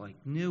almost like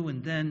new,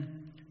 and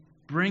then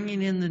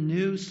bringing in the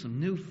new,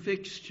 some new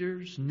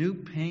fixtures, new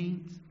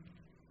paint,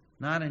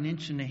 not 1.5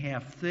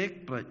 inches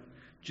thick, but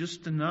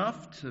just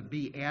enough to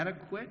be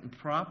adequate and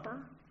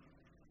proper.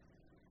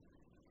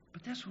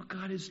 But that's what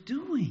God is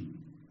doing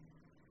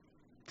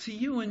to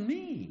you and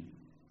me.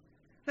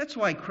 That's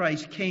why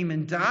Christ came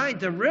and died,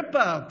 to rip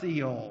out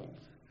the old.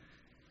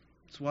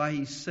 That's why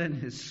He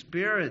sent His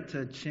Spirit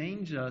to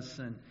change us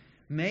and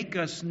make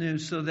us new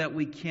so that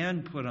we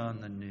can put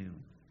on the new.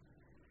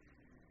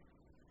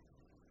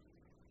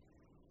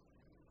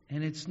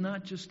 And it's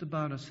not just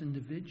about us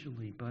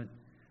individually, but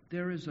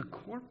there is a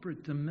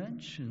corporate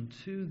dimension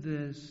to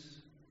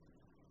this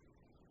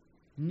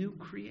new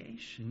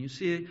creation. You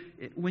see,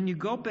 when you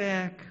go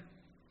back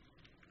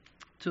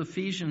to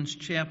Ephesians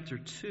chapter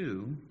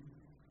 2,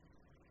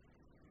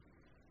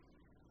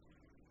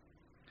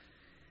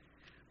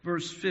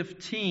 verse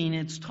 15,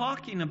 it's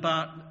talking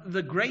about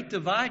the great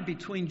divide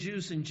between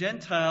Jews and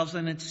Gentiles,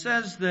 and it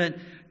says that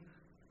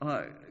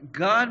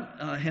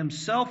God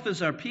Himself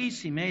is our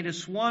peace. He made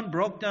us one,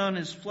 broke down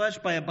His flesh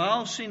by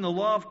abolishing the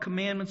law of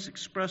commandments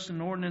expressed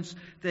in ordinance,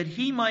 that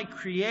He might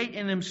create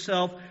in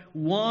Himself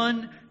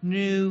one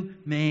new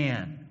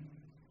man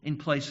in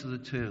place of the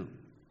two.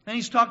 And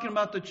He's talking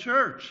about the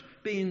church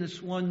being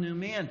this one new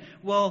man.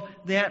 Well,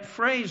 that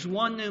phrase,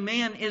 one new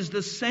man, is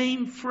the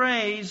same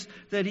phrase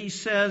that He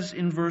says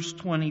in verse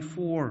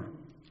 24.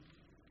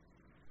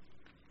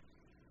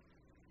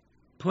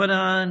 Put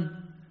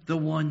on the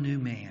one new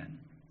man.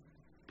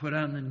 Put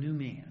on the new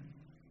man.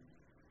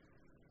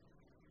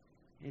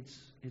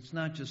 It's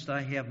not just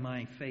I have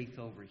my faith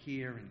over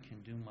here and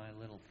can do my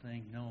little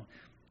thing. No,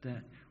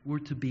 that we're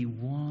to be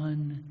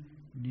one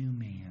new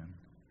man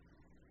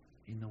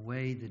in the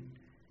way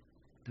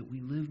that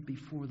we live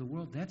before the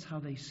world. That's how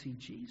they see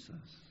Jesus.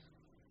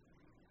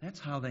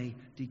 That's how they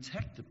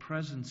detect the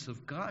presence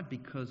of God,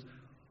 because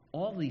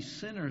all these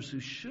sinners who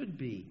should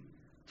be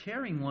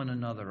tearing one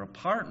another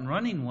apart and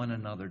running one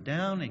another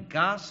down and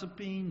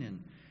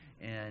gossiping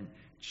and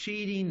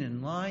cheating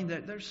and lying,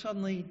 they're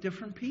suddenly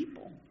different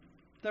people.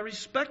 They're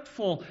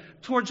respectful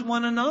towards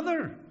one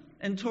another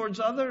and towards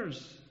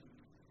others.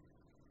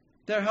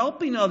 They're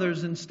helping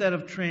others instead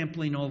of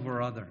trampling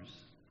over others.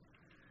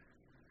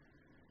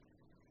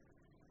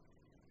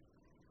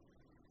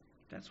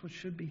 That's what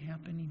should be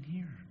happening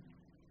here.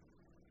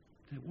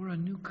 That we're a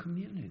new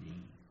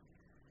community.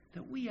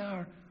 That we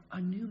are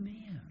a new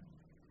man.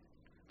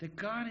 That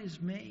God has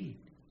made.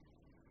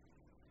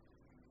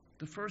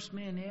 The first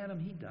man, Adam,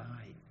 he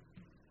died.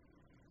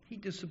 He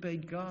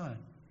disobeyed God.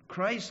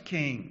 Christ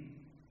came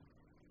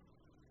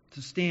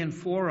to stand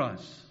for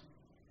us.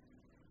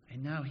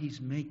 And now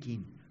He's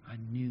making a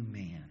new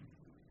man.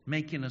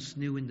 Making us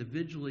new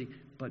individually,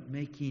 but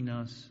making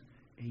us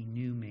a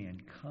new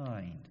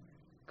mankind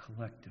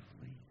collectively.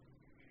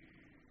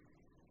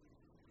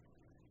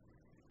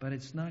 But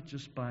it's not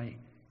just by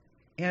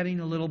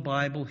adding a little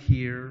Bible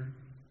here,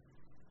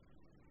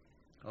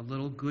 a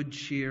little good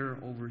cheer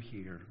over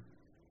here,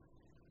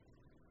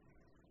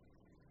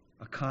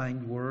 a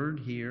kind word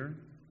here.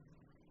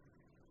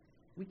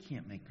 We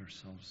can't make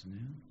ourselves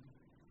new.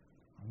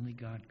 Only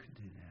God could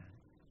do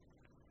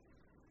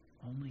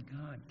that. Only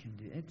God can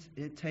do it.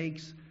 It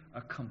takes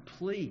a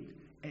complete,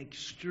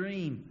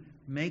 extreme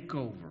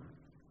makeover.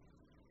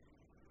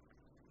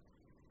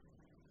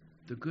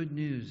 The good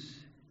news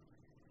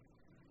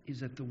is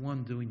that the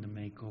one doing the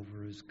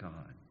makeover is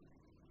God.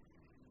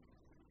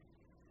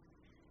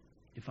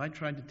 If I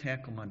tried to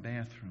tackle my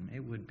bathroom,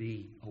 it would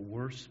be a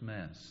worse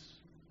mess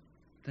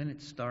than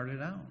it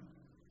started out.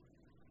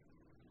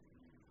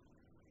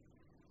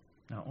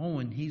 Now,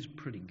 Owen, he's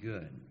pretty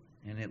good,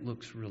 and it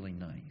looks really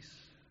nice.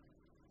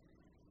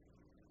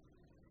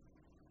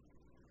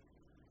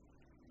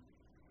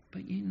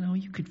 But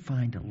you could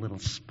find a little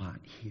spot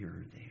here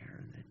or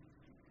there that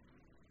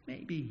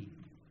maybe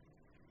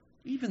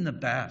even the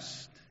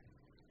best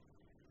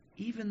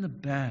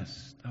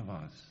of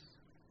us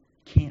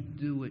can't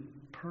do it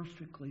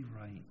perfectly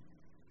right.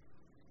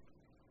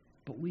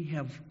 But we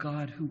have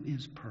God who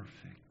is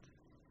perfect.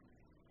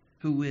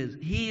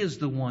 He is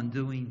the one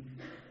doing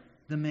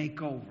the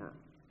makeover.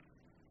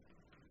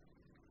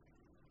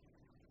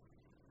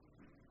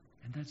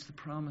 And that's the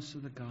promise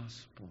of the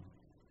gospel.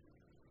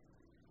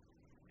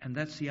 And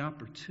that's the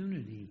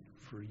opportunity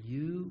for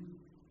you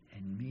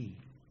and me.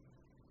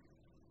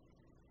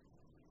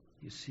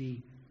 You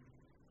see,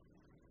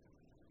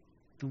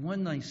 the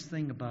one nice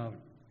thing about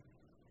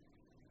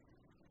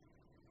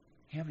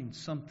having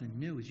something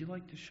new is you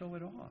like to show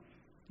it off.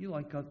 You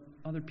like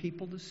other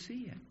people to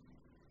see it.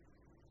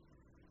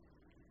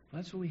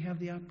 That's what we have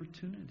the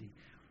opportunity.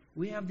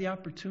 We have the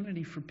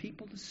opportunity for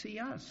people to see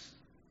us.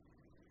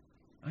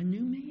 A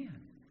new man.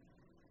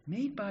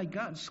 made by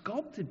God,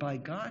 sculpted by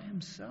God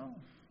himself,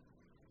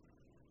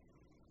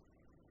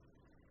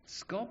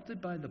 sculpted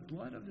by the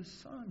blood of his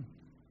Son.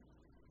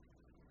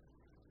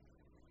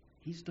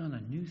 He's done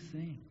a new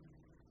thing,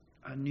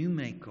 a new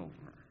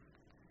makeover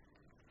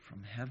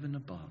from heaven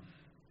above.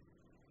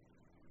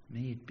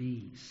 May it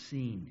be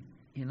seen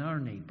in our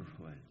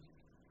neighborhood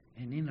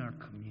and in our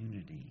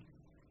community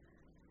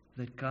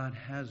that God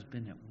has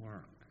been at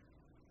work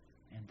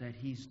and that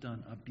he's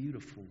done a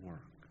beautiful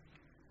work.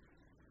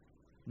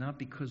 Not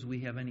because we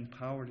have any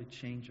power to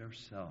change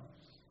ourselves,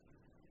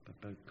 but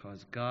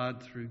because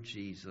God, through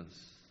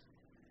Jesus,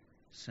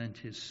 sent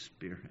his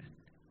Spirit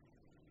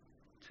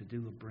to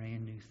do a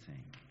brand new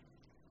thing,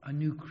 a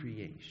new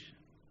creation.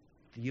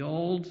 The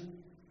old,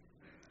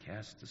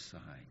 cast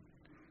aside.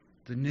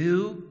 The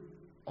new,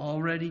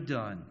 already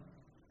done.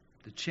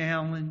 The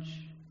challenge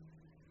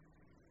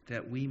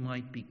that we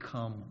might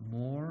become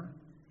more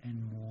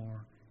and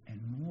more and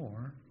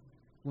more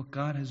what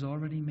God has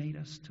already made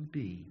us to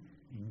be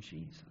in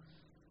Jesus.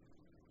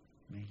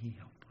 May he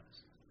help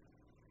us.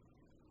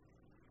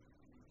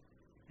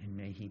 And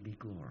may he be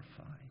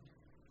glorified.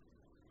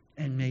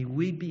 And may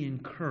we be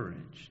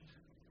encouraged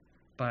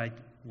by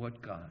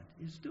what God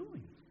is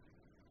doing.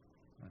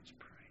 Let's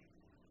pray.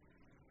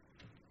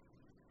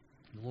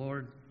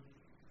 Lord,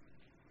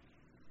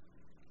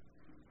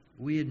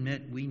 we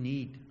admit we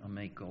need a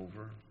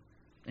makeover,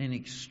 an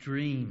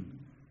extreme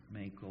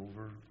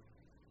makeover.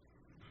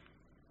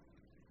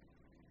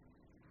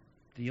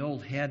 The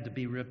old had to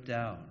be ripped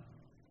out.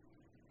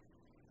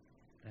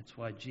 That's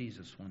why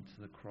Jesus went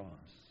to the cross.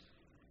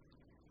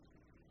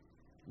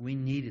 We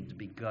needed to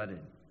be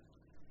gutted.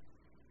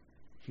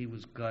 He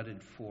was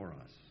gutted for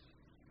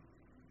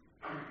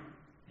us.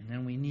 And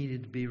then we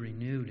needed to be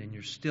renewed, and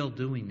you're still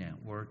doing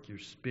that work. Your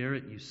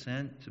Spirit you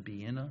sent to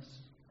be in us.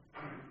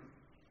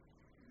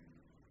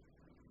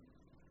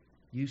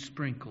 You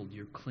sprinkled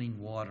your clean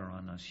water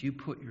on us. You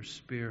put your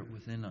Spirit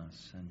within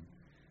us, and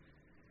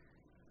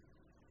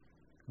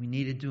we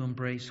needed to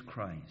embrace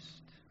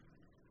Christ.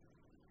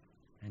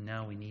 And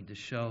now we need to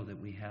show that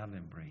we have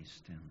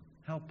embraced him.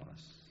 Help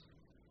us.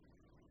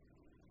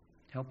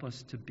 Help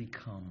us to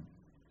become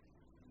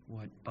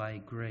what by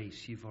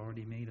grace you've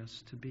already made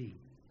us to be.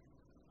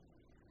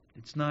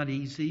 It's not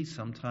easy.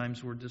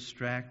 Sometimes we're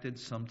distracted.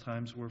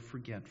 Sometimes we're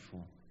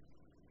forgetful.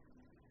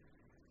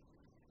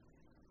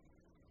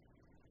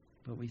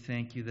 But we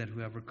thank you that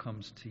whoever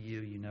comes to you,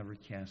 you never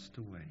cast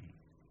away.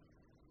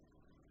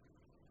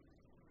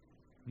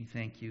 We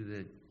thank you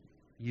that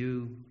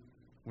you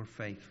were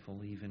faithful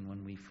even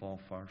when we fall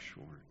far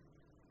short.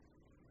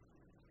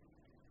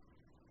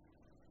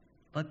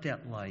 Let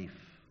that life,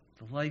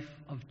 the life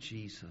of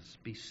Jesus,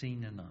 be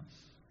seen in us.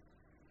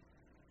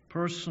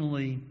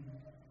 Personally,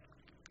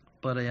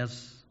 but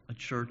as a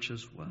church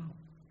as well.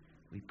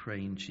 We pray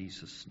in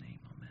Jesus' name.